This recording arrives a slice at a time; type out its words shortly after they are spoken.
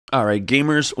Alright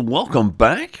gamers, welcome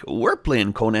back. We're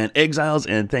playing Conan Exiles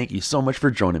and thank you so much for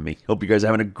joining me. Hope you guys are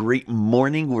having a great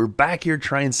morning. We're back here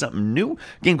trying something new.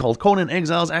 A game called Conan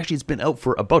Exiles. Actually, it's been out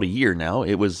for about a year now.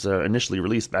 It was initially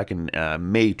released back in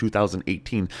May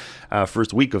 2018.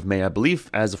 First week of May, I believe,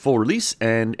 as a full release.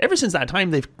 And ever since that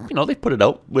time, they've put it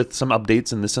out with some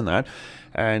updates and this and that.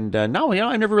 And now,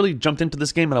 I never really jumped into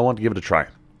this game and I want to give it a try.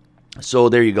 So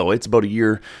there you go. It's about a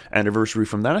year anniversary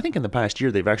from that. I think in the past year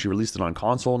they've actually released it on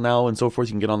console now and so forth.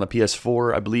 You can get on the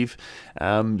PS4, I believe.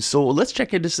 So let's check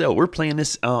this out. We're playing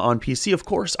this on PC, of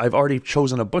course. I've already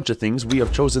chosen a bunch of things. We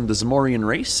have chosen the Zamorian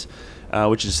race,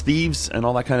 which is thieves and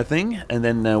all that kind of thing. And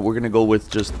then we're going to go with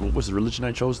just, what was the religion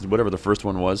I chose? Whatever the first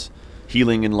one was.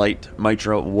 Healing and light,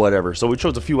 Mitra, whatever. So we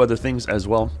chose a few other things as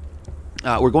well.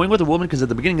 We're going with a woman because at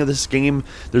the beginning of this game,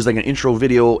 there's like an intro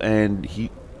video and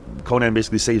Conan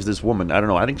basically saves this woman. I don't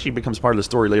know. I think she becomes part of the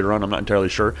story later on. I'm not entirely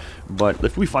sure. But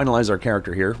if we finalize our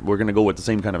character here, we're going to go with the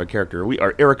same kind of a character. We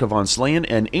are Erica von Slayen,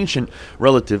 an ancient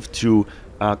relative to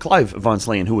Clive von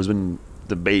Slayen, who was in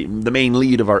the main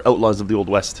lead of our Outlaws of the Old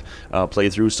West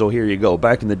playthrough. So here you go.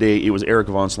 Back in the day, it was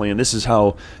Erica von Slayen. This is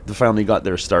how the family got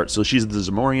their start. So she's the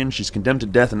Zamorian. She's condemned to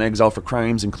death and exile for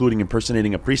crimes, including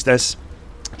impersonating a priestess,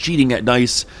 cheating at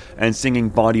dice, and singing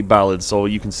bawdy ballads, so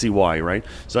you can see why, right?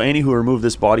 So any who remove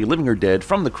this body, living or dead,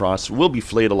 from the cross will be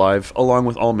flayed alive, along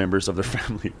with all members of their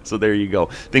family. So there you go.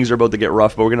 Things are about to get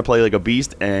rough, but we're going to play like a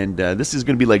beast, and this is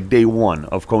going to be like day one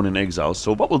of Conan Exiles.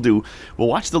 So what we'll do, we'll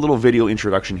watch the little video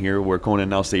introduction here, where Conan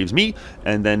now saves me,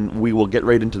 and then we will get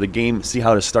right into the game, see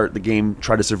how to start the game,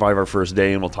 try to survive our first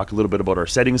day, and we'll talk a little bit about our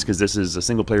settings, because this is a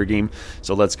single-player game.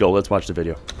 So let's go. Let's watch the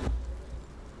video.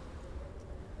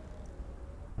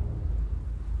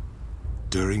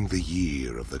 During the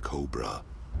year of the Cobra,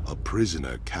 a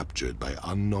prisoner captured by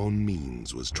unknown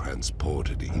means was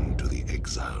transported into the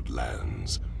exiled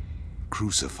lands,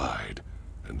 crucified,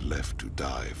 and left to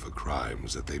die for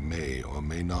crimes that they may or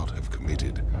may not have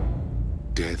committed.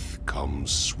 Death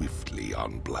comes swiftly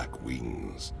on black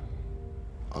wings,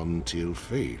 until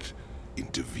fate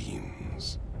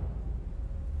intervenes.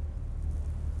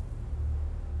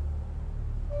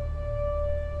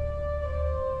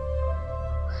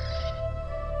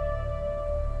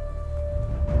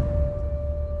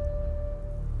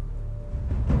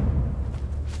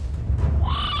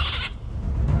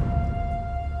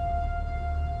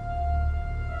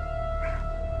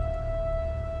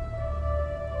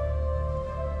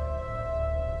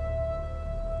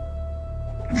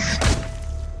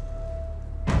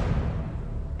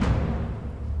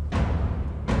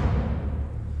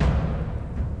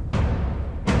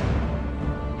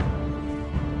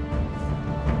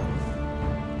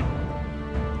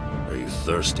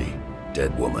 Thirsty,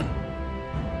 dead woman.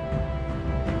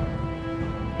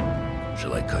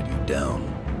 Shall I cut you down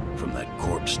from that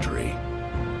corpse tree?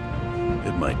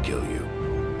 It might kill you.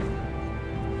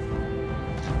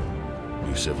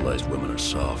 You civilized women are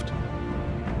soft.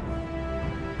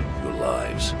 Your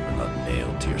lives are not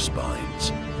nailed to your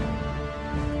spines.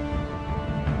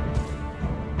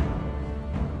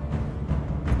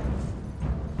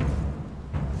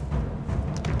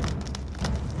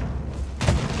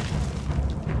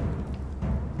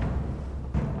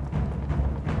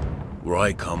 Where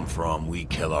I come from, we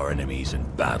kill our enemies in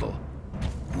battle.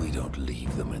 We don't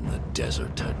leave them in the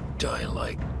desert to die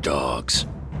like dogs.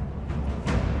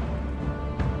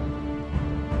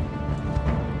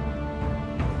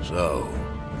 So,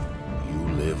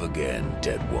 you live again,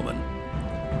 dead woman.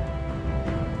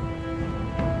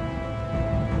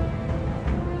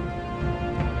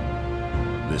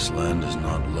 This land does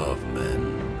not love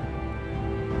men.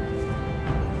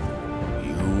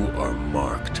 You are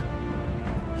marked.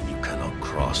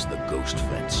 Cross the ghost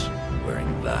fence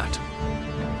wearing that.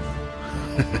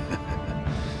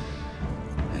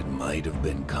 It might have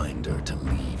been kinder to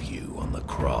leave you on the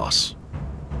cross.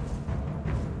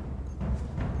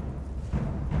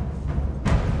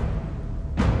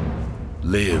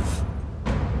 Live,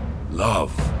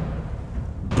 love,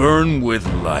 burn with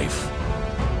life,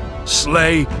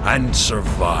 slay and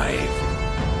survive.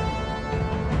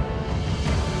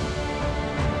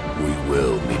 We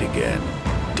will meet again,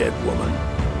 dead woman.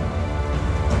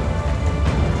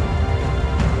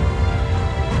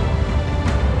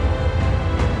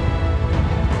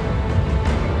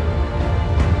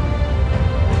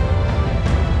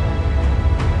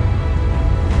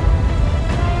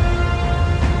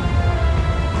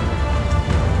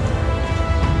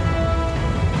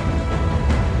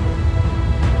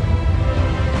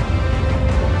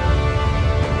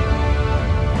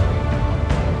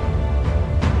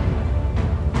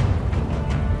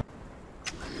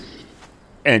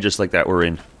 And just like that, we're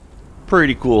in.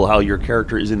 pretty cool how your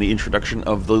character is in the introduction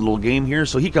of the little game here.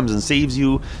 So he comes and saves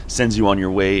you, sends you on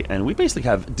your way, and we basically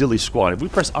have dilly squad. If we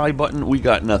press I button, we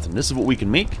got nothing. This is what we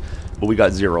can make, but we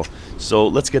got 0. So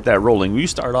let's get that rolling. You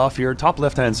start off here, top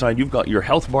left-hand side, you've got your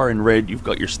health bar in red, you've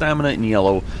got your stamina in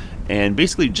yellow, and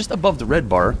basically just above the red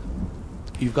bar,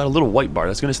 you've got a little white bar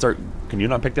that's going to start... Can you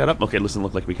not pick that up? Okay, listen,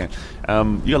 look like we can.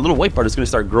 You got a little white bar that's going to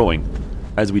start growing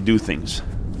as we do things,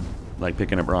 like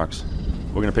picking up rocks.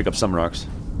 We're going to pick up some rocks.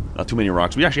 Not too many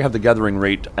rocks. We actually have the gathering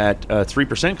rate at 3%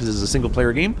 because this is a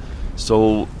single-player game,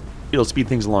 so it'll speed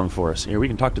things along for us. Here, we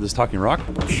can talk to this talking rock.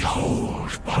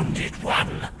 Behold, bonded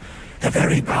one, the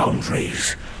very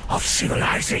boundaries of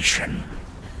civilization.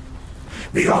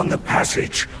 Beyond the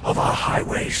passage of our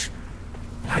highways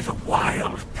lie the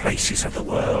wild places of the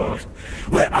world,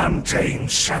 where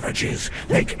untamed savages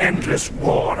make endless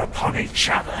war upon each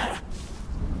other.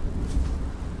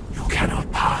 You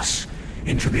cannot pass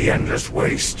into the endless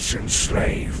wastes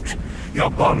enslaved.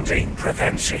 Your bonding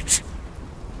prevents it.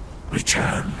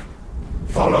 Return.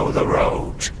 Follow the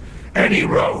road. Any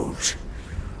road.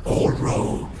 All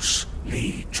roads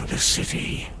lead to the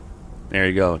city. There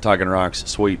you go, talking rocks,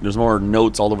 sweet. There's more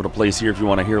notes all over the place here if you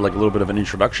want to hear like a little bit of an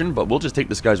introduction, but we'll just take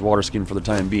this guy's water skin for the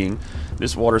time being.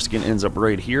 This water skin ends up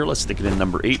right here. Let's stick it in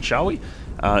number 8, shall we?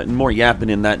 More yapping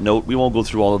in that note. We won't go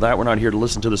through all of that. We're not here to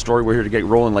listen to the story. We're here to get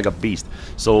rolling like a beast.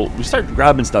 So we start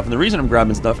grabbing stuff, and the reason I'm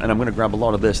grabbing stuff, and I'm going to grab a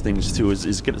lot of this things too,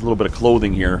 is get a little bit of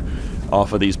clothing here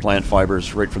off of these plant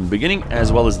fibers right from the beginning,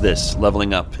 as well as this.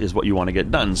 Leveling up is what you want to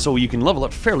get done. So you can level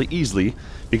up fairly easily,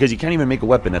 because you can't even make a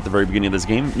weapon at the very beginning of this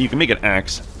game. You can make an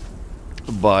axe,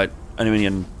 but I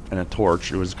mean, and a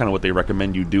torch. It was kind of what they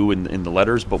recommend you do in the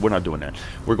letters, but we're not doing that.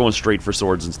 We're going straight for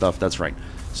swords and stuff, that's right.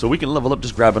 So we can level up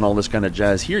just grabbing all this kind of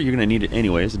jazz here. You're going to need it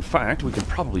anyways. In fact, we can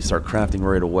probably start crafting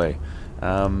right away.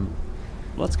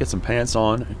 Let's get some pants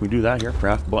on. Can we do that here?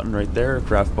 Craft button right there,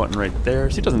 craft button right there.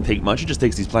 See, it doesn't take much. It just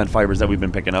takes these plant fibers that we've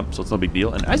been picking up, so it's no big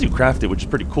deal. And as you craft it, which is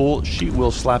pretty cool, she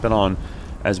will slap it on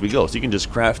as we go. So you can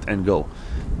just craft and go.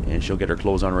 And she'll get her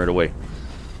clothes on right away.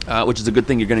 Which is a good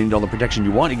thing. You're going to need all the protection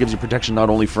you want. It gives you protection not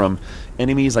only from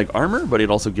enemies like armor, but it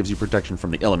also gives you protection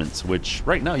from the elements, which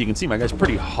right now you can see my guy's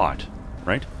pretty hot,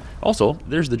 right? Also,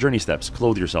 there's the journey steps.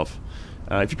 Clothe yourself.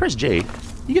 If you press J,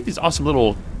 you get these awesome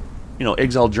little,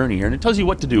 exile journey here, and it tells you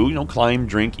what to do. Climb,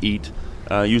 drink, eat,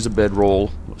 use a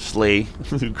bedroll, slay,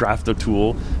 craft a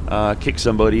tool, kick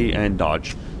somebody, and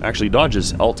dodge. Actually, dodge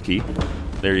is Alt key.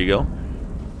 There you go.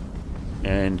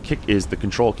 And kick is the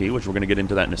control key, which we're going to get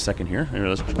into that in a second here.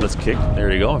 Let's kick.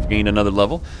 There you go. I've gained another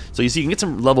level. So you see, you can get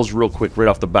some levels real quick right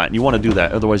off the bat. And you want to do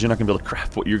that. Otherwise, you're not going to be able to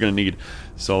craft what you're going to need.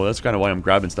 So that's kind of why I'm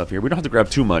grabbing stuff here. We don't have to grab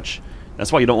too much.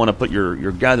 That's why you don't want to put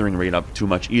your gathering rate up too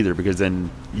much either, because then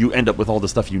you end up with all the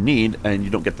stuff you need and you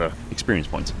don't get the experience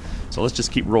points. So let's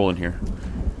just keep rolling here.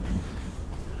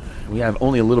 We have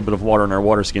only a little bit of water in our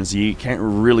water skin, so you can't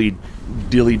really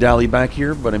dilly-dally back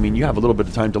here. But, I mean, you have a little bit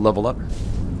of time to level up.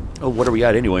 Oh, what are we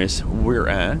at anyways? We're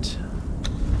at...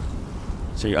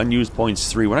 So your unused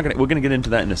points 3. We're gonna get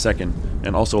into that in a second.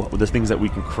 And also the things that we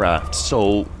can craft.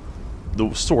 So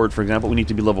the sword, for example, we need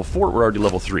to be level 4. We're already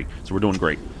level 3. So we're doing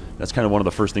great. That's kind of one of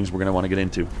the first things we're gonna want to get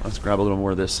into. Let's grab a little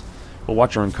more of this. We'll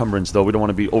watch our encumbrance though. We don't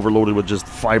want to be overloaded with just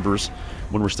fibers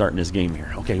when we're starting this game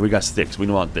here. Okay, we got sticks. We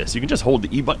want this. You can just hold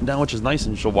the E button down, which is nice,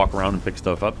 and she'll walk around and pick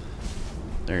stuff up.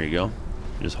 There you go.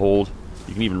 Just hold.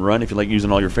 You can even run if you like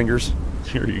using all your fingers.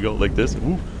 Here you go, like this.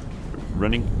 Ooh.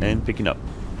 Running and picking up.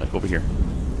 Like over here.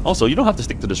 Also, you don't have to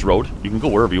stick to this road. You can go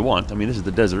wherever you want. I mean, this is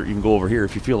the desert. You can go over here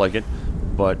if you feel like it.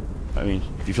 But, I mean,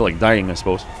 if you feel like dying, I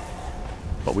suppose.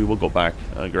 But we will go back,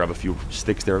 grab a few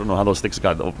sticks there. I don't know how those sticks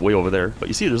got way over there. But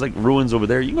you see, there's like ruins over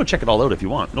there. You can go check it all out if you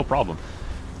want. No problem.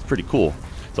 It's pretty cool.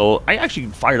 So I actually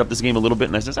fired up this game a little bit,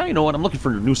 and I said, oh, you know what? I'm looking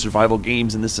for new survival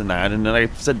games and this and that. And then I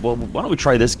said, well, why don't we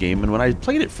try this game? And when I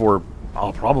played it for,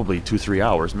 probably 2-3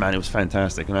 hours, man, it was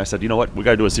fantastic. And I said, you know what? We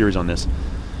got to do a series on this.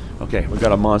 Okay, we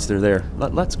got a monster there.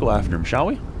 Let's go after him, shall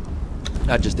we?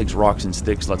 That just takes rocks and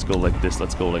sticks. Let's go like this.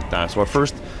 Let's go like that. So our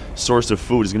first source of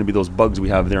food is going to be those bugs we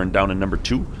have there and down in number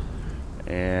 2.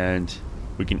 And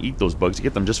we can eat those bugs. You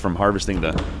get them just from harvesting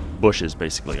the bushes,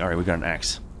 basically. All right, we got an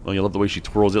axe. Oh, you love the way she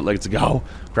twirls it. Let's go.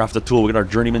 Craft a tool. We got our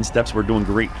journeyman steps. We're doing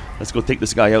great. Let's go take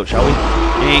this guy out, shall we?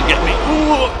 He ain't get me.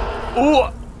 Ooh,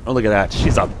 ooh. Oh, look at that.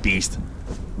 She's a beast.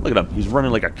 Look at him. He's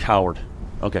running like a coward.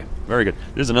 Okay, very good.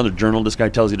 There's another journal. This guy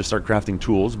tells you to start crafting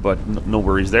tools, but no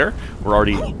worries there. We're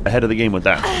already ahead of the game with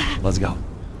that. Let's go.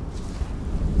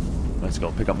 Let's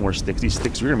go pick up more sticks. These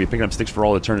sticks, we're going to be picking up sticks for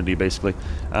all eternity, basically.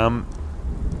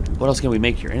 What else can we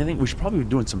make here? Anything? We should probably be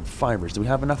doing some fibers. Do we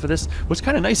have enough of this? What's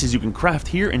kind of nice is you can craft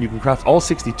here, and you can craft all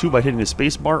 62 by hitting the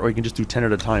space bar, or you can just do 10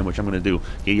 at a time, which I'm going to do.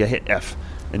 Okay, you hit F,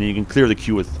 and then you can clear the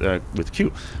queue with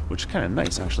Q, which is kind of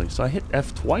nice, actually. So I hit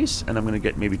F twice, and I'm going to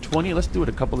get maybe 20. Let's do it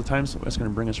a couple of times. So that's going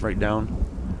to bring us right down.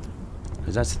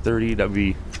 Because that's 30. That would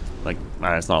be, like,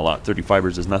 that's not a lot. 30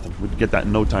 fibers is nothing. We'd get that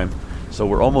in no time. So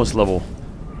we're almost level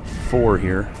 4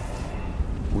 here.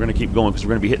 We're going to keep going, because we're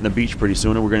going to be hitting the beach pretty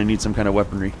soon, and we're going to need some kind of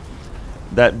weaponry.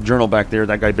 That journal back there,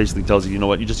 that guy basically tells you, you know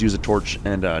what, you just use a torch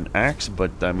and an axe,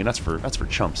 but I mean that's for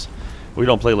chumps. We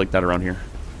don't play like that around here.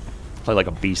 Play like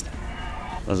a beast.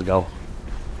 Let's go.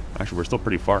 Actually, we're still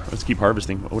pretty far. Let's keep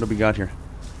harvesting. What have we got here?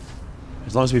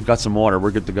 As long as we've got some water,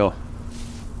 we're good to go.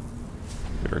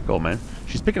 There we go, man.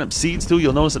 She's picking up seeds too.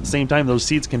 You'll notice at the same time those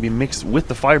seeds can be mixed with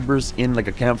the fibers in like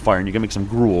a campfire, and you can make some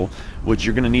gruel, which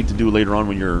you're gonna need to do later on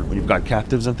when you've got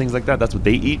captives and things like that. That's what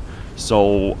they eat.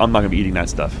 So I'm not gonna be eating that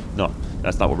stuff. No,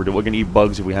 that's not what we're doing. We're gonna eat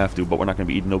bugs if we have to, but we're not gonna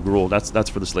be eating no gruel. That's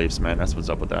for the slaves, man. That's what's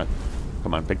up with that.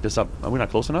 Come on, pick this up. Are we not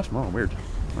close enough? Oh, weird.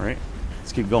 All right,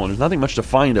 let's keep going. There's nothing much to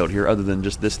find out here other than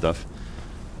just this stuff.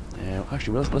 Yeah,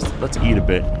 actually, let's eat a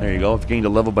bit. There you go. If you gained a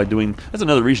level by doing, that's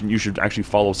another reason you should actually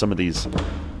follow some of these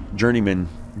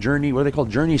journey, what are they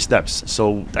called? Journey steps.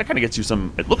 So that kind of gets you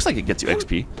some, it looks like it gets you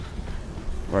XP.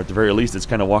 Or at the very least, it's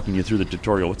kind of walking you through the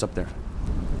tutorial. What's up there?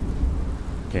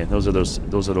 Okay, those are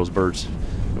those birds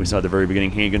we saw at the very beginning.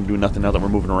 He ain't gonna do nothing now that we're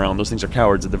moving around. Those things are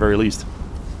cowards at the very least.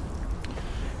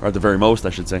 Or at the very most,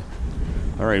 I should say.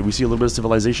 Alright, we see a little bit of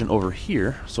civilization over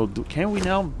here. So can we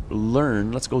now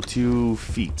learn? Let's go to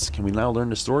feats. Can we now learn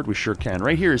the sword? We sure can.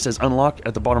 Right here it says unlock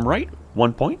at the bottom right,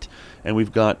 1 point. And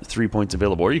we've got 3 points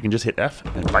available. Or you can just hit F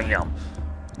and bam!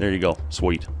 There you go.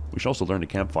 Sweet. We should also learn the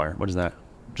campfire. What is that?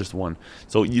 Just 1.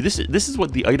 So this is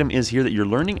what the item is here that you're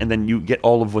learning, and then you get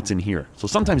all of what's in here. So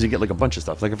sometimes you get like a bunch of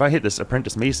stuff. Like if I hit this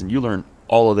apprentice mason, you learn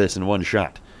all of this in one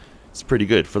shot. It's pretty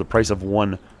good for the price of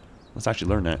 1. Let's actually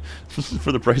learn that.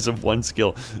 For the price of 1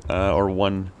 skill, or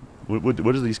 1,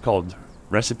 what are these called?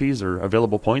 Recipes or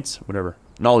available points? Whatever.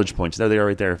 Knowledge points. There they are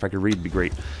right there. If I could read, it'd be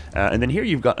great. And then here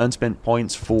you've got unspent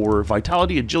points for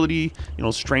vitality, agility, you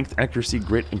know, strength, accuracy,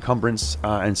 grit, encumbrance,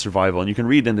 and survival. And you can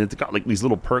read, and it's got like these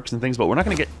little perks and things, but we're not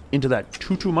going to get into that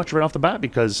too much right off the bat,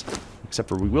 because, except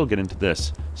for we will get into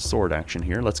this sword action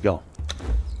here. Let's go.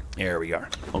 There we are.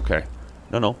 Okay.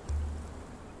 No.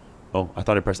 Oh, I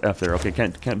thought I pressed F there. Okay,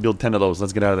 can't build 10 of those.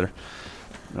 Let's get out of there.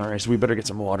 Alright, so we better get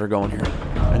some water going here.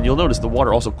 And you'll notice the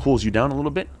water also cools you down a little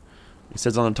bit. It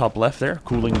says on the top left there,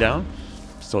 cooling down.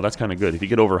 So that's kind of good. If you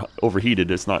get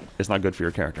overheated, it's not good for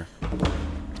your character.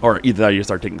 Or either that or you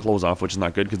start taking clothes off, which is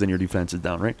not good, because then your defense is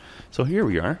down, right? So here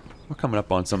we are. We're coming up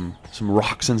on some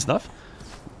rocks and stuff.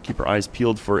 Keep our eyes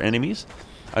peeled for enemies.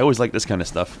 I always like this kind of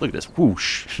stuff. Look at this.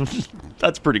 Whoosh.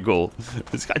 That's pretty cool.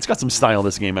 It's got some style,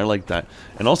 this game. I like that.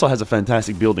 And also has a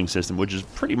fantastic building system, which is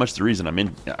pretty much the reason I'm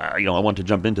in. I want to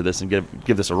jump into this and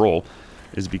give this a roll,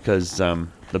 is because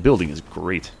the building is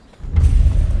great.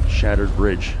 Shattered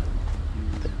bridge.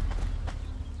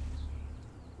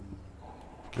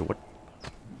 Okay, what?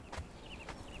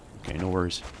 Okay, no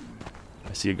worries.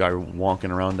 I see a guy wonking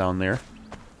around down there.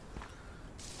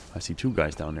 I see 2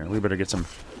 guys down there. We better get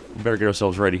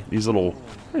ourselves ready. These little,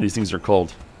 what are these things are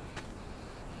called?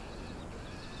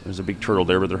 There's a big turtle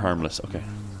there, but they're harmless. Okay.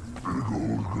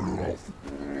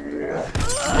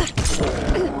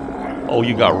 Oh,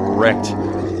 you got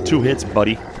wrecked. 2 hits,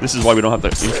 buddy. This is why we don't have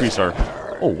to increase our...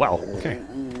 Oh, wow. Okay.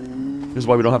 This is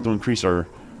why we don't have to increase our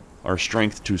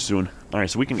strength too soon. Alright,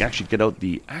 so we can actually get out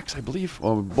the axe, I believe.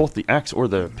 Or both the axe or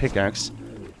the pickaxe.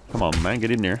 Come on, man.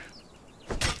 Get in there.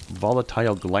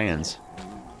 Volatile glands.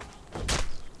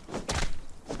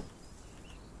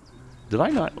 Did I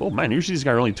not? Oh man, usually these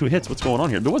guys are only 2 hits. What's going on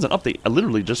here? There was an update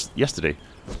literally just yesterday.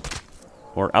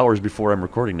 Or hours before I'm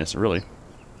recording this, really.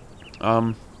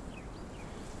 Okay,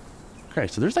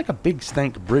 so there's like a big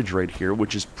stank bridge right here,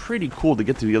 which is pretty cool to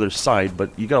get to the other side,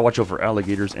 but you gotta watch out for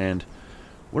alligators. And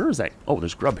where is that? Oh,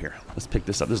 there's grub here. Let's pick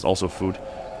this up. This is also food.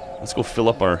 Let's go fill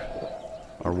up our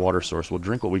water source. We'll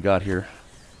drink what we got here.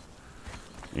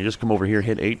 You just come over here,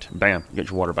 hit 8, bam, get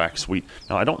your water back. Sweet.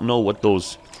 Now, I don't know what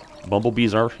those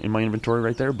bumblebees are in my inventory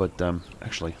right there, but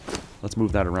actually, let's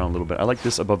move that around a little bit. I like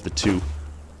this above the 2.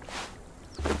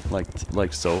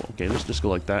 Like so. Okay, let's just go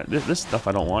like that. This stuff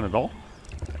I don't want at all.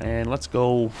 And let's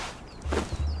go...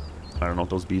 I don't know what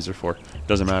those bees are for.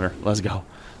 Doesn't matter. Let's go.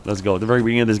 Let's go. At the very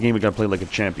beginning of this game, we gotta play like a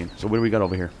champion. So what do we got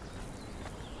over here?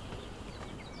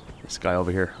 This guy over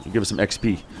here will give us some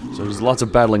XP. So there's lots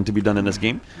of battling to be done in this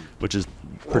game, which is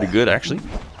pretty good, actually.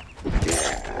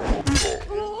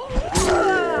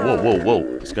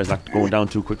 Whoa. This guy's not going down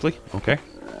too quickly. Okay.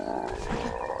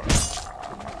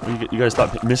 You guys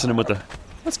stop missing him with the...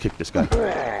 Let's kick this guy.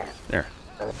 There.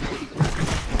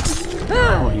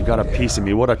 Oh, he got a piece of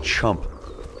me. What a chump.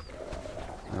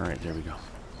 Alright, there we go.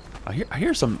 I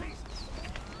hear some...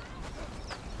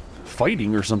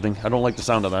 fighting or something. I don't like the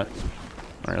sound of that.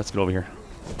 Alright, let's get over here.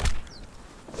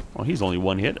 Oh, he's only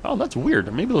one hit. Oh, that's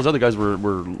weird. Maybe those other guys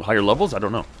were higher levels? I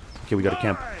don't know. Okay, we got a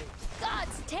camp.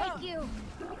 Gods take you.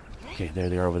 Okay, there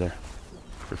they are over there.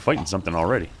 They're fighting something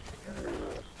already.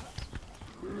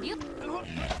 You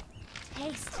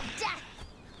taste death.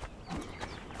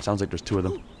 Sounds like there's two of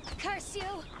them. Curse you.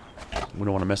 We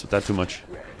don't want to mess with that too much.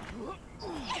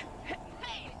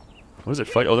 What is it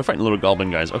fight? Oh, they're fighting little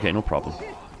goblin guys. Okay, no problem.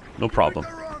 No problem.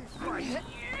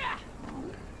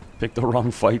 Pick the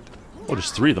wrong fight. Oh,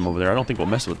 there's three of them over there. I don't think we'll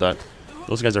mess with that.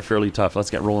 Those guys are fairly tough. Let's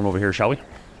get rolling over here, shall we?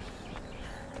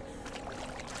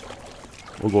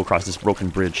 We'll go across this broken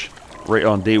bridge. Right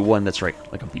on day one, that's right.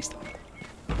 Like a beast.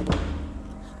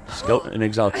 Scout and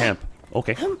exile camp.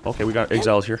 Okay. Okay, we got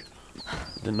exiles here.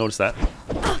 Didn't notice that.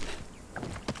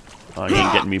 You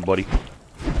ain't getting me, buddy.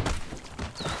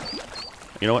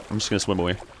 You know what? I'm just gonna swim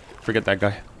away. Forget that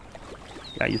guy.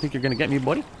 Yeah, you think you're gonna get me,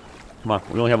 buddy? Come on,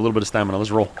 we only have a little bit of stamina.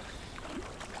 Let's roll.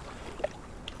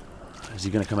 Is he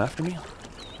gonna come after me?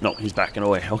 No, he's backing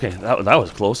away. Okay, that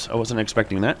was close. I wasn't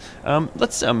expecting that.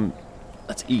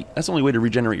 Let's eat. That's the only way to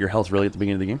regenerate your health, really, at the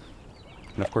beginning of the game.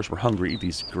 And of course, we're hungry. Eat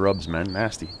these grubs, man.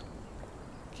 Nasty.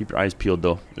 Keep your eyes peeled,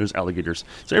 though. There's alligators.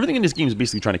 So everything in this game is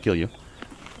basically trying to kill you.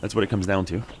 That's what it comes down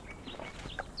to.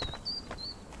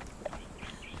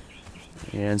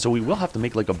 And so we will have to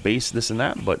make like a base, this and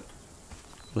that, but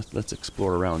let's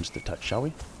explore around just a touch, shall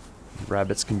we?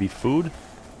 Rabbits can be food.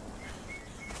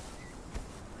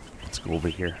 Let's go over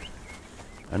here.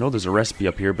 I know there's a recipe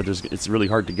up here, but it's really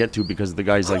hard to get to because the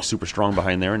guy's like super strong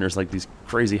behind there, and there's like these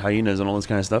crazy hyenas and all this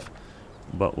kind of stuff.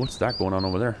 But what's that going on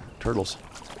over there? Turtles.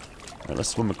 Alright, let's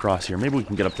swim across here. Maybe we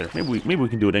can get up there. Maybe we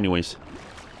can do it anyways.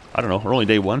 I don't know. We're only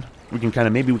day one. We can kind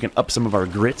of, maybe we can up some of our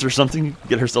grits or something.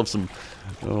 Get ourselves some,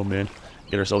 oh man.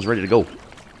 Get ourselves ready to go.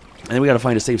 And then we got to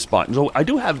find a safe spot. And so I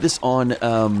do have this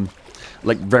on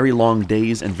like very long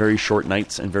days and very short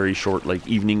nights and very short like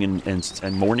evening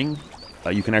and morning.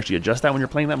 You can actually adjust that when you're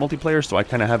playing that multiplayer. So I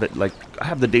kind of have it like, I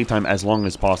have the daytime as long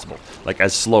as possible. Like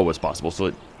as slow as possible.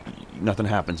 So nothing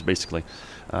happens basically.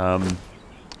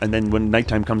 And then when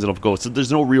nighttime comes, it'll go. So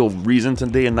there's no real reason to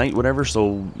day and night, whatever.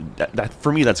 So that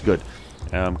for me, that's good.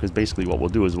 Because basically what we'll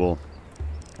do is we'll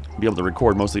be able to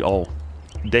record mostly all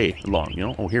day long, you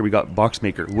know. Oh, here we got box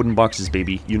maker, wooden boxes,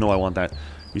 baby. You know I want that.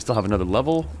 We still have another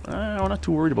level. I'm not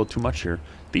too worried about too much here.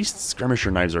 These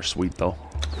skirmisher knives are sweet though.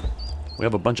 We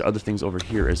have a bunch of other things over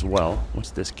here as well. What's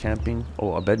this? Camping.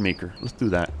 Oh, a bed maker. Let's do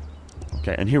that.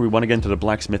 Okay, and here we want to get into the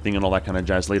blacksmithing and all that kind of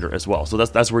jazz later as well. So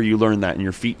that's where you learn that in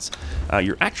your feats,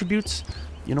 your attributes.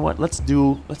 You know what? Let's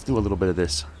do a little bit of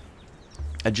this.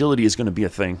 Agility is going to be a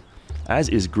thing, as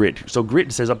is grit. So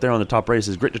grit says up there on the top right, it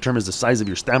says grit determines the size of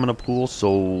your stamina pool.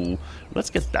 So let's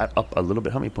get that up a little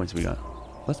bit. How many points we got?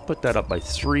 Let's put that up by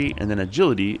 3, and then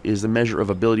agility is the measure of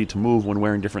ability to move when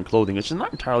wearing different clothing, which is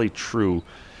not entirely true.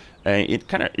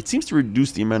 It seems to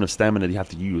reduce the amount of stamina you have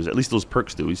to use. At least those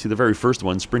perks do. You see the very first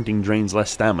one, sprinting drains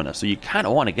less stamina. So you kind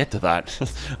of want to get to that,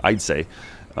 I'd say.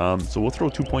 So we'll throw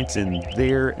 2 points in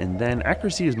there, and then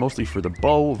accuracy is mostly for the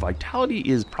bow. Vitality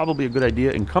is probably a good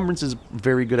idea. Encumbrance is a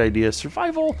very good idea.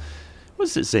 Survival, what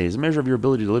does it say? Is a measure of your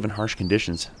ability to live in harsh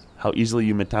conditions. How easily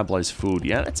you metabolize food.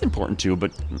 Yeah, that's important too,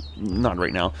 but not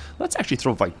right now. Let's actually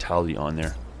throw vitality on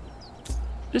there.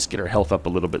 Just get our health up a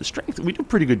little bit. Strength, we do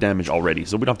pretty good damage already,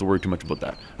 so we don't have to worry too much about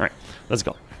that. Alright, let's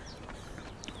go.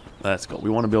 Let's go. We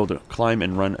want to be able to climb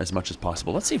and run as much as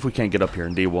possible. Let's see if we can't get up here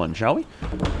in day 1, shall we?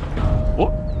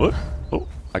 What? Oh,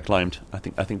 I climbed. I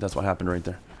think that's what happened right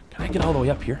there. Can I get all the way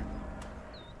up here?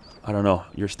 I don't know.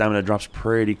 Your stamina drops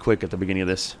pretty quick at the beginning of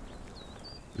this.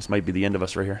 This might be the end of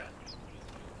us right here.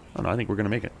 Oh no, I think we're going to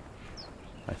make it.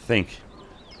 I think.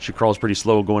 She crawls pretty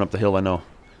slow going up the hill, I know.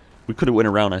 We could have went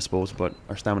around, I suppose, but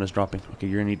our stamina's dropping. Okay,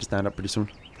 you're going to need to stand up pretty soon.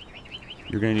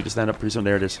 You're going to need to stand up pretty soon.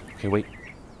 There it is. Okay, wait.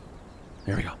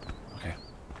 There we go. Okay.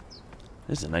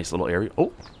 This is a nice little area. Oh,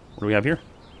 what do we have here?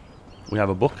 We have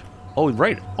a book. Oh,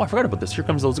 right. Oh, I forgot about this. Here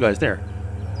comes those guys there.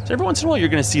 So every once in a while, you're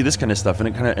going to see this kind of stuff, and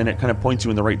it kind of points you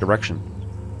in the right direction.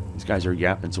 These guys are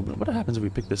yapping. So what happens if we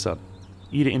pick this up?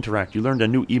 E to interact. You learned a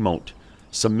new emote.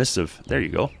 Submissive. There you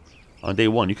go. On day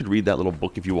 1, you could read that little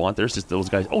book if you want. There's just those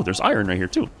guys. Oh, there's iron right here,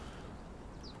 too.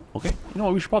 Okay, you know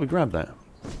what, we should probably grab that.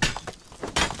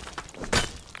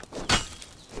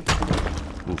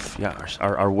 Oof, yeah,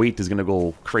 our weight is gonna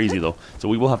go crazy though. So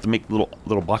we will have to make little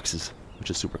boxes, which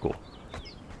is super cool.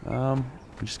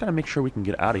 We just gotta make sure we can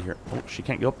get out of here. Oh, she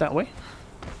can't go up that way?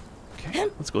 Okay,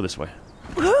 let's go this way.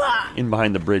 In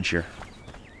behind the bridge here.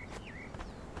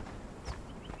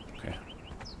 Okay.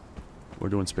 We're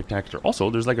doing spectacular. Also,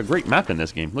 there's like a great map in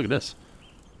this game. Look at this.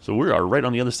 So we are right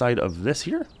on the other side of this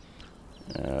here.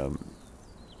 And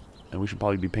we should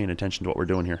probably be paying attention to what we're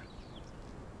doing here.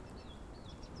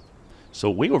 So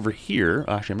way over here,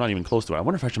 actually I'm not even close to it. I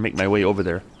wonder if I should make my way over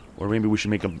there. Or maybe we should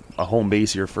make a home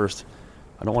base here first.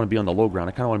 I don't want to be on the low ground.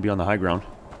 I kind of want to be on the high ground.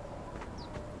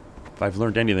 If I've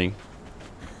learned anything.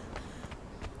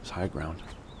 It's high ground.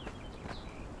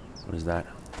 What is that?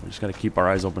 We just got to keep our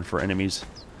eyes open for enemies.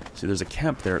 See, there's a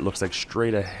camp there. It looks like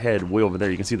straight ahead, way over there.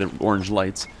 You can see the orange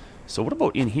lights. So what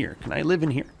about in here? Can I live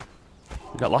in here?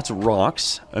 We got lots of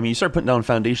rocks. I mean, you start putting down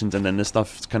foundations and then this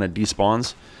stuff kind of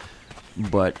despawns.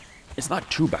 But it's not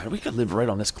too bad. We could live right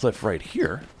on this cliff right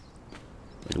here.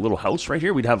 Like a little house right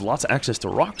here. We'd have lots of access to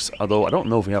rocks. Although, I don't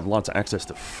know if we have lots of access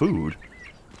to food.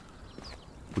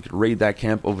 We could raid that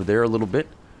camp over there a little bit.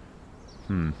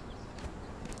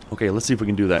 Okay, let's see if we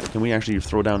can do that. Can we actually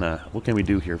throw down a... What can we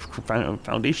do here?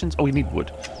 Foundations? Oh, we need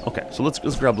wood. Okay, so let's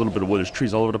grab a little bit of wood. There's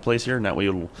trees all over the place here, and that way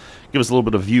it'll give us a little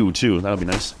bit of view, too. That'll be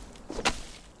nice.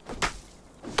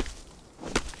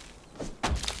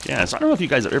 Yeah, so I don't know if you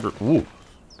guys have ever... Ooh.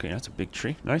 Okay, that's a big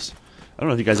tree. Nice. I don't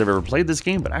know if you guys have ever played this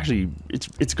game, but actually,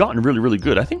 it's gotten really, really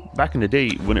good. I think back in the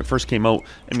day, when it first came out,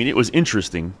 I mean, it was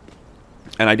interesting.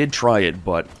 And I did try it,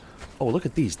 but... Oh, look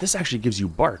at these. This actually gives you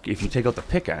bark if you take out the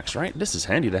pickaxe, right? This is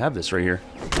handy to have this right here.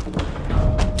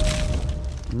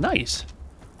 Nice.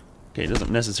 Okay, it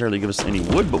doesn't necessarily give us any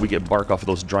wood, but we get bark off of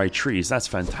those dry trees. That's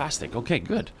fantastic. Okay,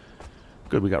 good.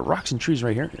 Good, we got rocks and trees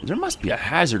right here. There must be a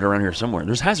hazard around here somewhere.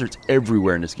 There's hazards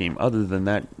everywhere in this game, other than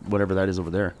that, whatever that is over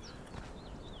there.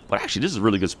 But actually, this is a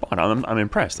really good spot. I'm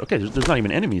impressed. Okay, there's not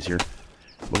even enemies here.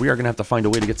 But we are going to have to find a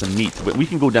way to get some meat. But we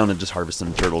can go down and just harvest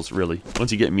some turtles, really.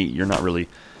 Once you get meat, you're not really...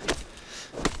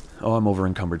 Oh, I'm over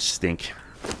encumbered. Stink.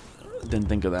 Didn't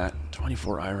think of that.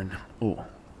 24 iron. Oh.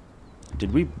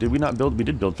 Did we not build? We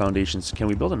did build foundations. Can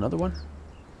we build another one?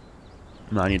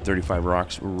 No, I need 35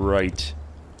 rocks. Right.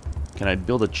 Can I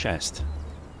build a chest?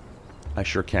 I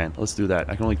sure can. Let's do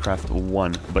that. I can only craft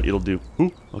one, but it'll do.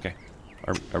 Ooh, okay.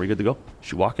 Are we good to go? Is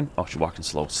she walking? Oh, she's walking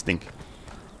slow. Stink.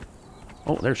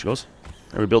 Oh, there she goes.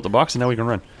 There, we built the box, and now we can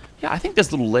run. Yeah, I think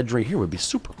this little ledge right here would be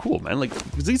super cool, man. Like,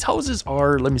 because these houses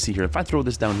are... Let me see here. If I throw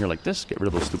this down here like this, get rid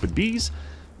of those stupid bees.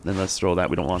 Then let's throw that.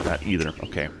 We don't want that either.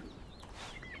 Okay.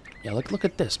 Yeah, look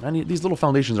at this, man. These little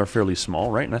foundations are fairly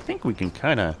small, right? And I think we can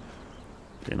kind of...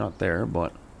 Okay, not there,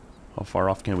 but... How far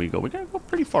off can we go? We gotta go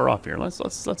pretty far off here.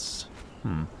 Let's...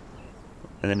 And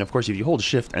then, of course, if you hold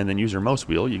shift and then use your mouse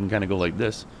wheel, you can kind of go like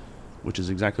this. Which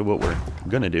is exactly what we're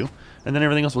gonna do. And then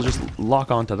everything else will just lock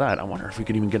onto that. I wonder if we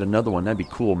could even get another one. That'd be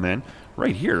cool, man.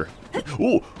 Right here.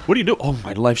 Oh, what do you do? Oh,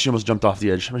 my life. She almost jumped off the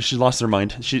edge. I mean, she lost her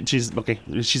mind. She's... Okay,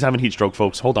 she's having heat stroke,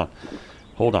 folks. Hold on.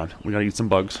 Hold on. We gotta eat some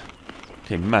bugs.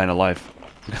 Okay, man alive.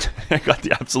 I got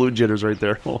the absolute jitters right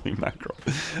there. Holy mackerel.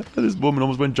 This woman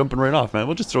almost went jumping right off, man.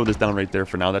 We'll just throw this down right there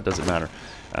for now. That doesn't matter.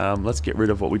 Let's get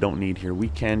rid of what we don't need here. We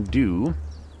can do...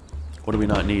 What do we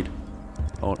not need?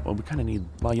 Oh, well, we kind of need...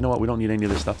 Well, you know what? We don't need any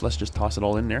of this stuff. Let's just toss it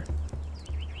all in there.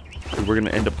 We're going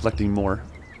to end up collecting more.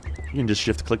 You can just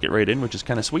shift-click it right in, which is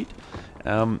kind of sweet.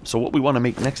 So what we want to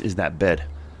make next is that bed.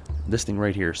 This thing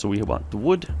right here. So we want the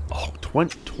wood. Oh,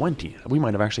 20. We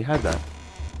might have actually had that.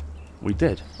 We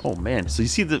did. Oh, man. So you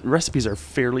see the recipes are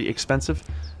fairly expensive.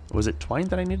 Was it twine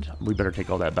that I needed? We better take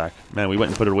all that back. Man, we went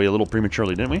and put it away a little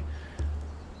prematurely, didn't we?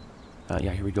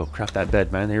 Yeah, here we go. Craft that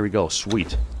bed, man. There we go.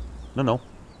 Sweet. No.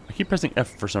 I keep pressing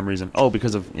F for some reason. Oh,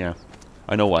 because of... Yeah.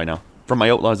 I know why now. From my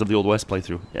Outlaws of the Old West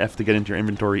playthrough. F to get into your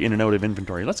inventory, in and out of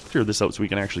inventory. Let's clear this out so we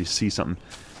can actually see something.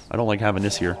 I don't like having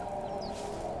this here.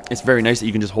 It's very nice that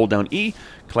you can just hold down E,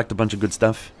 collect a bunch of good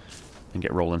stuff, and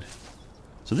get rolling.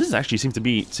 So this is actually seems to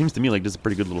me like this is a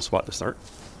pretty good little spot to start.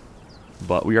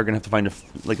 But we are going to have to find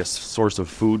a source of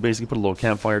food, basically. Put a little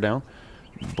campfire down.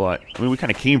 But, I mean, we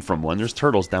kind of came from one. There's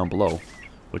turtles down below,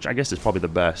 which I guess is probably the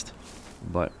best.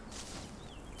 But...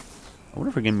 I wonder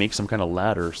if we can make some kind of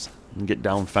ladders and get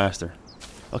down faster.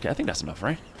 Okay, I think that's enough,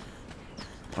 right?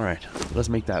 Alright, let's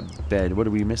make that bed. What are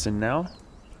we missing now?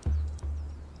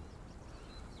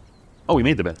 Oh, we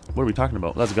made the bed. What are we talking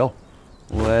about? Let's go.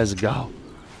 Let's go.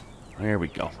 There we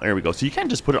go. There we go. So you can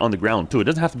just put it on the ground, too. It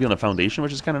doesn't have to be on a foundation,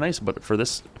 which is kind of nice. But for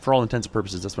this, for all intents and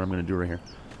purposes, that's what I'm going to do right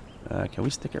here. Can we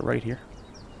stick it right here?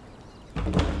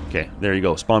 Okay, there you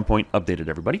go. Spawn point updated,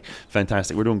 everybody.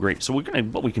 Fantastic. We're doing great. So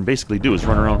what we can basically do is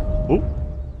run around. Oh,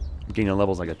 gaining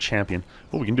levels like a champion.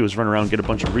 What we can do is run around, get a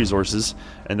bunch of resources,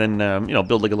 and then you know,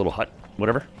 build like a little hut,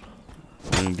 whatever.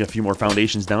 And get a few more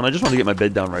foundations down. I just want to get my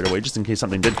bed down right away, just in case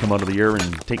something did come out of the air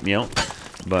and take me out.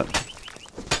 But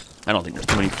I don't think there's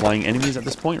too many flying enemies at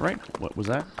this point, right? What was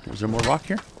that? Was there more rock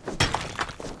here?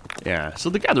 Yeah, so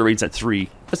the gather rate's at 3.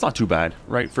 That's not too bad,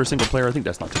 right? For a single player, I think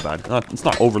that's not too bad. It's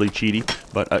not overly cheaty,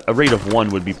 but a rate of 1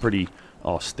 would be pretty...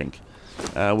 Oh, stink.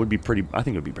 Would be pretty... I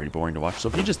think it would be pretty boring to watch. So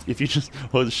if you just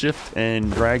hold shift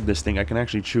and drag this thing, I can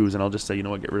actually choose, and I'll just say, you know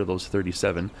what, get rid of those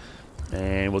 37.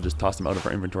 And we'll just toss them out of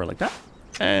our inventory like that.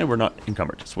 And we're not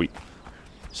encumbered. Sweet.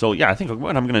 So yeah, I think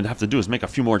what I'm going to have to do is make a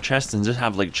few more chests and just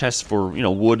have like chests for, you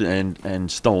know, wood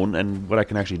and stone. And what I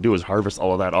can actually do is harvest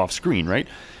all of that off screen, right?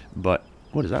 But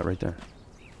what is that right there?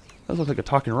 That looks like a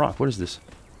talking rock. What is this?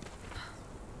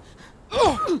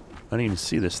 I didn't even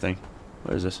see this thing.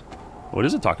 What is this? What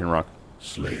is a talking rock?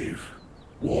 Slave,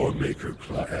 Warmaker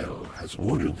Klael has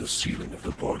ordered the sealing of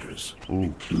the borders,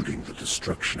 including the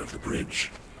destruction of the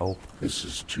bridge. Oh. This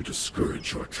is to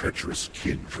discourage your treacherous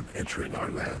kin from entering our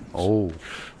lands. Oh.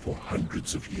 For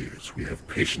hundreds of years, we have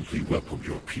patiently welcomed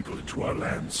your people into our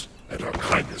lands, and our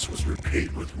kindness was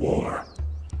repaid with war.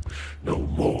 No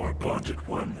more, bonded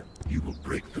one. You will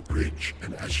break the bridge,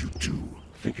 and as you do,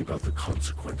 think about the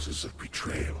consequences of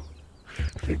betrayal.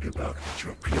 Think about what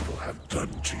your people have done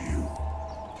to you.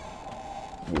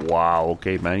 Wow,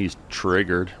 okay, man, he's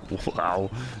triggered.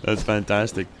 Wow, that's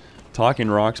fantastic. Talking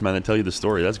rocks, man, that tell you the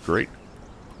story. That's great.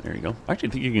 There you go. I actually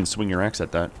think you can swing your axe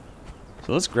at that.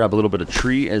 So let's grab a little bit of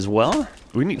tree as well.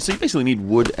 So you basically need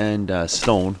wood and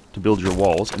stone to build your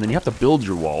walls, and then you have to build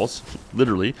your walls,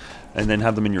 literally, and then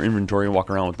have them in your inventory and walk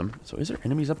around with them. So is there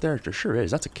enemies up there? There sure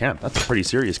is. That's a camp. That's a pretty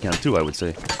serious camp too, I would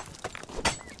say.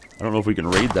 I don't know if we can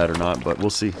raid that or not, but we'll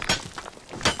see.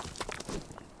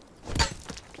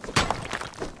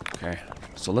 Okay,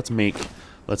 so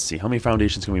let's see, how many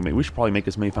foundations can we make? We should probably make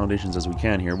as many foundations as we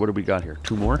can here. What do we got here?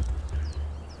 2 more?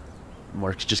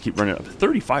 More, just keep running up.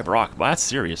 35 rock, well, that's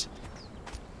serious.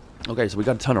 Okay, so we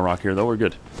got a ton of rock here, though. We're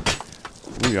good.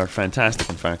 We are fantastic,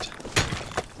 in fact.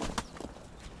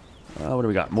 What do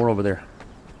we got? More over there.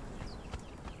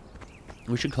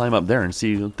 We should climb up there and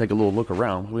see, take a little look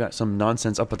around. We got some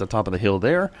nonsense up at the top of the hill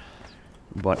there.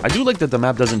 But I do like that the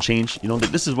map doesn't change. You know,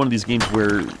 this is one of these games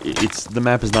where the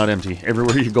map is not empty.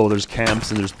 Everywhere you go, there's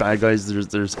camps and there's bad guys.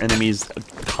 There's enemies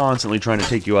constantly trying to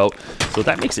take you out. So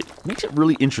that makes it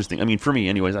really interesting. I mean, for me,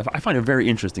 anyways, I find it very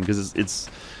interesting because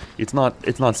it's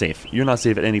not safe. You're not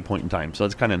safe at any point in time. So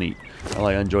it's kind of neat.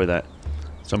 I enjoy that.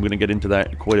 So I'm gonna get into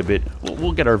that quite a bit.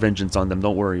 We'll get our vengeance on them.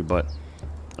 Don't worry. But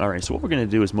all right. So what we're gonna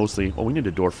do is mostly. Well, we need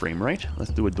a door frame, right?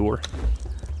 Let's do a door,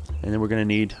 and then we're gonna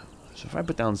need. So if I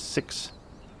put down 6.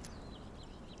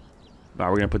 We're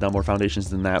going to put down more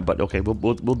foundations than that, but okay, we'll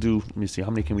do, let me see,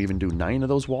 how many can we even do? 9 of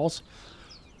those walls?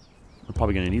 We're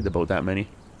probably going to need about that many.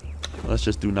 Let's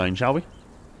just do 9, shall we?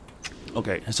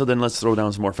 Okay, so then let's throw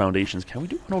down some more foundations. Can we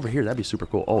do one over here? That'd be super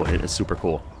cool. Oh, it is super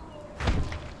cool.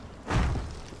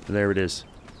 There it is.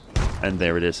 And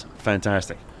there it is.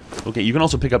 Fantastic. Okay, you can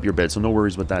also pick up your bed, so no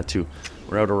worries with that too.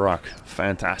 We're out of rock.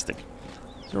 Fantastic.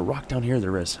 Is there a rock down here?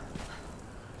 There is.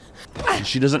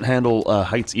 She doesn't handle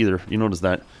heights either. You notice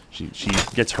that. She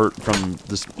gets hurt from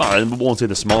this. I won't say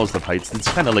the smallest of heights. It's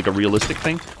kind of like a realistic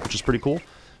thing, which is pretty cool.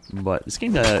 But this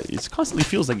game, it constantly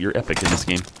feels like you're epic in this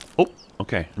game. Oh,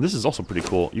 okay. And this is also pretty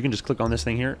cool. You can just click on this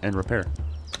thing here and repair.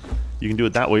 You can do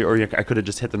it that way, or I could have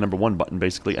just hit the number 1 button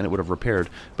basically, and it would have repaired.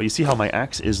 But you see how my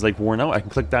axe is like worn out? I can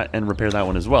click that and repair that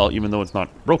one as well, even though it's not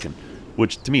broken.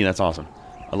 Which to me, that's awesome.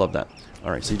 I love that.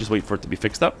 All right, so you just wait for it to be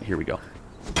fixed up. Here we go.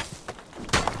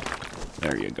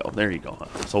 There you go, there you go.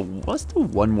 So let's do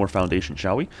one more foundation,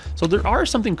 shall we? So there are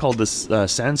something called this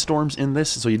sandstorms in this,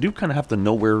 so you do kind of have to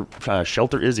know where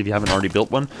shelter is if you haven't already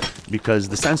built one, because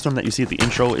the sandstorm that you see at the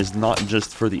intro is not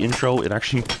just for the intro. It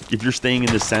actually, if you're staying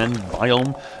in the sand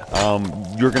biome,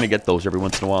 you're going to get those every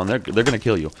once in a while, and they're going to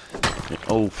kill you.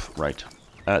 Oh, right.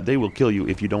 They will kill you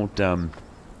if you don't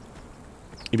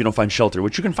find shelter,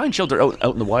 which you can find shelter out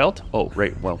in the wild. Oh,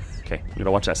 right, well, okay. You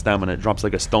gotta watch that stamina. It drops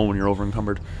like a stone when you're over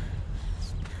encumbered.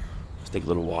 Take a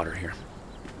little water here.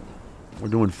 We're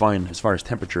doing fine as far as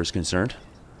temperature is concerned.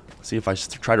 See, if I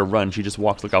try to run, she just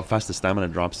walks. Look how fast the stamina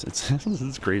drops.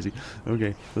 It's crazy.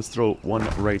 Okay, let's throw one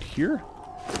right here.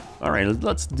 All right,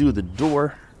 let's do the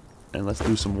door, and let's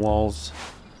do some walls.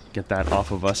 Get that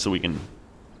off of us so we can.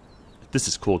 This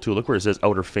is cool too. Look where it says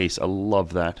outer face. I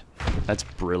love that. That's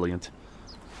brilliant.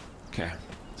 Okay,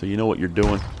 so you know what you're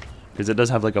doing because it does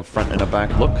have like a front and a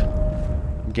back look.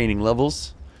 I'm gaining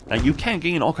levels. Now, you can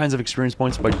gain all kinds of experience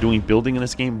points by doing building in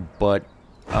this game, but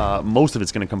most of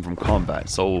it's going to come from combat.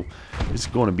 So it's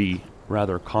going to be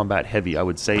rather combat heavy, I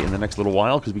would say, in the next little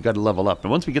while, because we got to level up.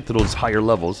 And once we get to those higher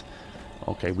levels,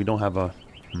 okay, we don't have a...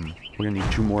 we're going to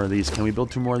need 2 more of these. Can we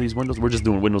build 2 more of these windows? We're just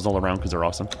doing windows all around because they're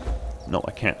awesome. No,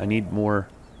 I can't. I need more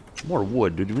More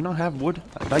wood. Did we not have wood?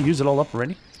 Did I use it all up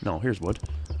already? No, here's wood.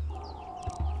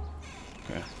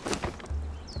 Okay.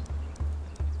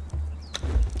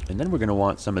 And then we're going to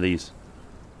want some of these.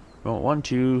 Well, 1,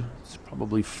 2, it's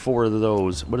probably 4 of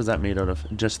those. What is that made out of?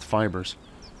 Just fibers.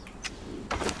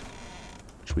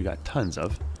 Which we got tons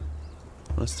of.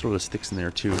 Let's throw the sticks in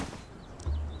there too.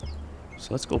 So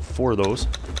let's go 4 of those.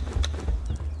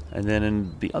 And then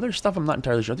in the other stuff, I'm not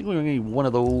entirely sure. I think we're going to need 1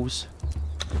 of those.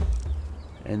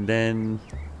 And then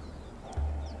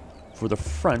for the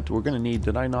front, we're going to need...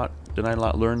 Did I not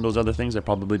learn those other things? I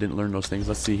probably didn't learn those things.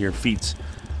 Let's see here. Feats.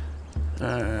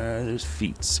 There's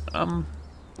feats.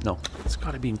 No, it's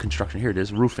got to be in construction. Here it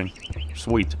is. Roofing.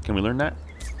 Sweet. Can we learn that?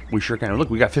 We sure can.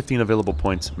 Look, we got 15 available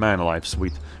points. Man alive.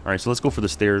 Sweet. All right, so let's go for the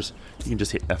stairs. You can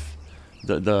just hit F.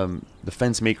 The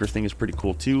fence maker thing is pretty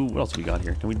cool too. What else we got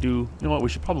here? Can we do... You know what? We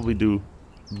should probably do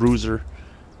bruiser,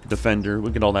 defender.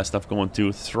 We'll get all that stuff going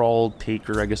too. Thrall,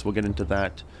 taker. I guess we'll get into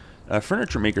that.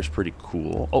 Furniture maker's pretty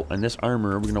cool. Oh, and this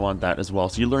armor, we're going to want that as well.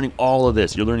 So you're learning all of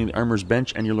this. You're learning the armor's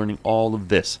bench, and you're learning all of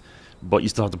this. But you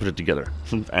still have to put it together.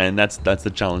 And that's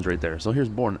the challenge right there. So here's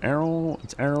bow and arrow.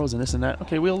 It's arrows and this and that.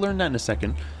 Okay, we'll learn that in a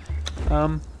second.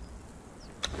 There's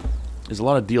a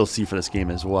lot of DLC for this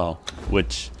game as well,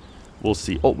 which we'll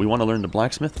see. Oh, we want to learn the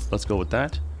blacksmith. Let's go with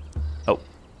that. Oh,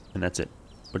 and that's it.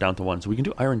 We're down to 1. So we can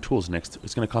do iron tools next.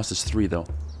 It's going to cost us 3 though.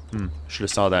 Should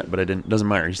have saw that, but I didn't. Doesn't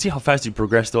matter. You see how fast you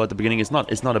progress though at the beginning? It's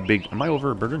not a big... Am I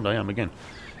overburdened? I am again.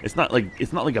 It's not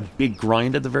like a big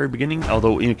grind at the very beginning,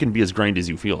 although it can be as grindy as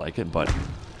you feel like it, but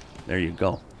there you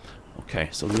go. Okay,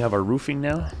 so we have our roofing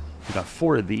now. We got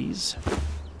 4 of these.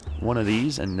 1 of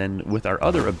these, and then with our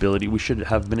other ability, we should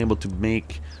have been able to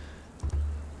make...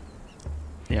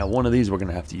 Yeah, 1 of these we're going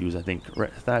to have to use, I think.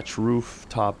 Thatch roof,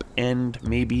 top end,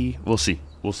 maybe. We'll see.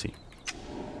 We'll see.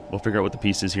 We'll figure out what the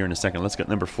piece is here in a second. Let's get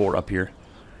number 4 up here.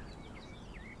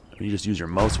 You just use your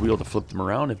mouse wheel to flip them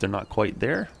around if they're not quite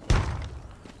there.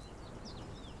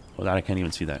 Well, that I can't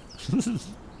even see that.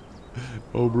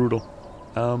 Oh, brutal.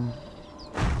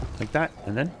 Like that,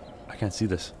 and then I can't see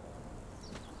this.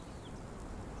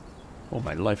 Oh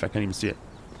my life, I can't even see it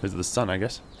because of the sun, I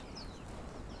guess.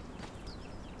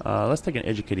 Let's take an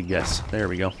educated guess. There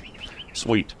we go.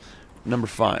 Sweet. Number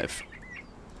 5.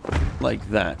 Like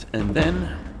that, and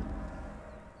then...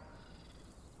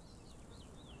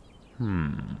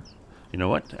 You know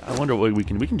what? I wonder what we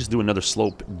can just do another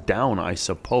slope down, I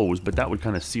suppose, but that would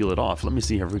kind of seal it off. Let me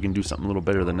see if we can do something a little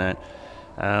better than that.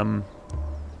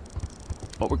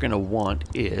 What we're going to want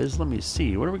is, let me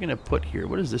see, what are we going to put here?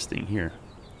 What is this thing here?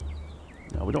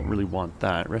 No, we don't really want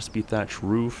that. Recipe thatch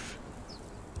roof.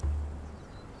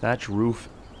 Thatch roof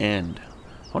end.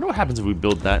 I wonder what happens if we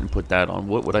build that and put that on.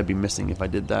 What would I be missing if I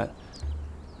did that?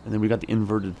 And then we got the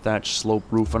inverted thatch slope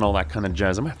roof and all that kind of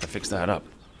jazz. I'm going to have to fix that up.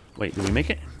 Wait, did we make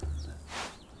it?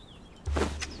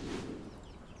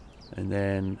 And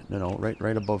then, no,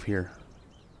 right above here.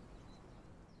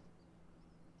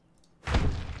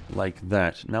 Like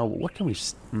that. Now, what can we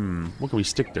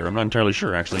stick there? I'm not entirely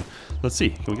sure, actually. Let's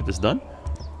see. Can we get this done?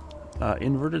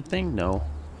 Inverted thing? No.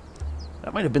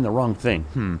 That might have been the wrong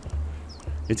thing.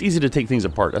 It's easy to take things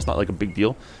apart. That's not like a big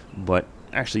deal. But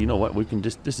actually, you know what? We can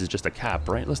just... This is just a cap,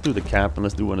 right? Let's do the cap and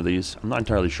let's do one of these. I'm not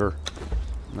entirely sure.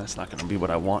 That's not going to be what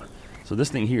I want. So this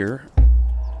thing here...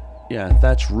 Yeah,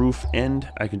 thatch roof end.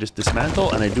 I can just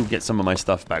dismantle and I do get some of my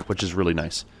stuff back, which is really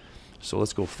nice. So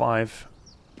let's go 5.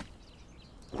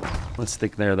 Let's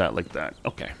stick that like that.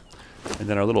 Okay. And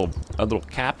then our little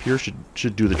cap here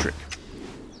should do the trick.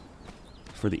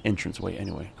 For the entranceway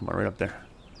anyway. Come on, right up there.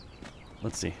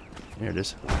 Let's see. There it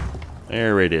is.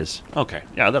 There it is. Okay.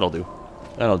 Yeah, that'll do.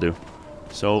 That'll do.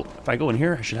 So if I go in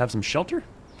here, I should have some shelter?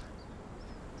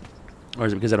 Or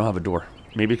is it because I don't have a door?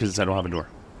 Maybe because I don't have a door.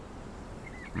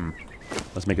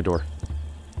 Let's make a door.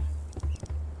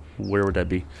 Where would that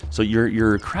be? So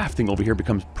your crafting over here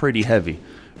becomes pretty heavy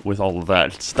with all of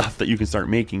that stuff that you can start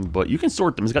making, but you can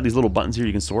sort them. It's got these little buttons here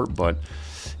you can sort, but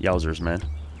yowzers, man.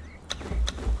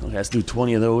 Okay, let's do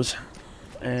 20 of those.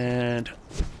 And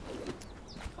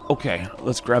okay,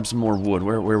 let's grab some more wood.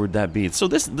 Where would that be? So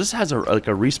this has like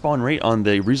a respawn rate on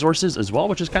the resources as well,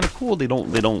 which is kind of cool. They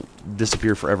don't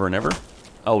disappear forever and ever.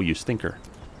 Oh, you stinker.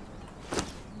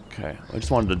 Okay, I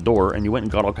just wanted a door, and you went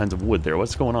and got all kinds of wood there.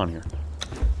 What's going on here?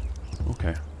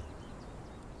 Okay.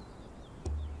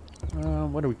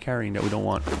 What are we carrying that we don't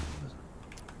want?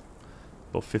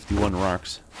 About 51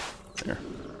 rocks. There.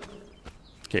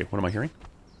 Okay, what am I hearing?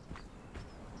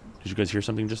 Did you guys hear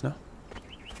something just now?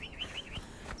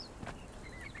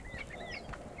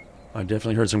 I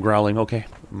definitely heard some growling. Okay,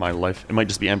 my life. It might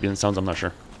just be ambient sounds, I'm not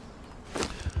sure.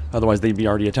 Otherwise, they'd be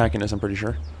already attacking us, I'm pretty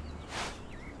sure.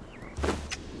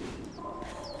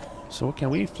 So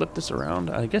can we flip this around?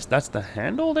 I guess that's the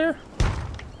handle there?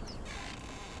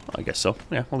 I guess so.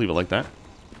 Yeah, we'll leave it like that.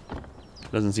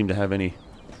 Doesn't seem to have any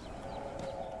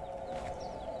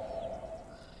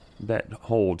bet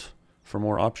hold for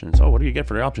more options. Oh, what do you get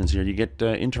for the options here? You get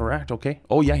interact, okay.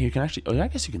 Oh yeah, you can actually, oh yeah, I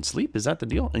guess you can sleep. Is that the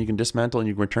deal? And you can dismantle and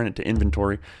you can return it to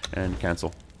inventory and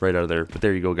cancel right out of there. But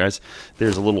there you go, guys.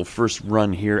 There's a little first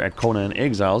run here at Conan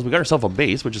Exiles. We got ourselves a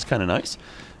base, which is kind of nice.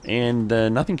 And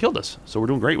nothing killed us, so we're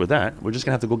doing great with that. We're just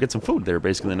gonna have to go get some food there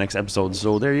basically in the next episode.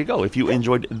 So there you go. If you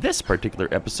enjoyed this particular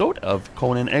episode of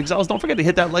Conan Exiles, don't forget to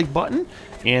hit that like button,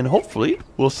 and hopefully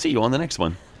we'll see you on the next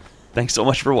one. Thanks so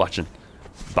much for watching.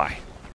 Bye.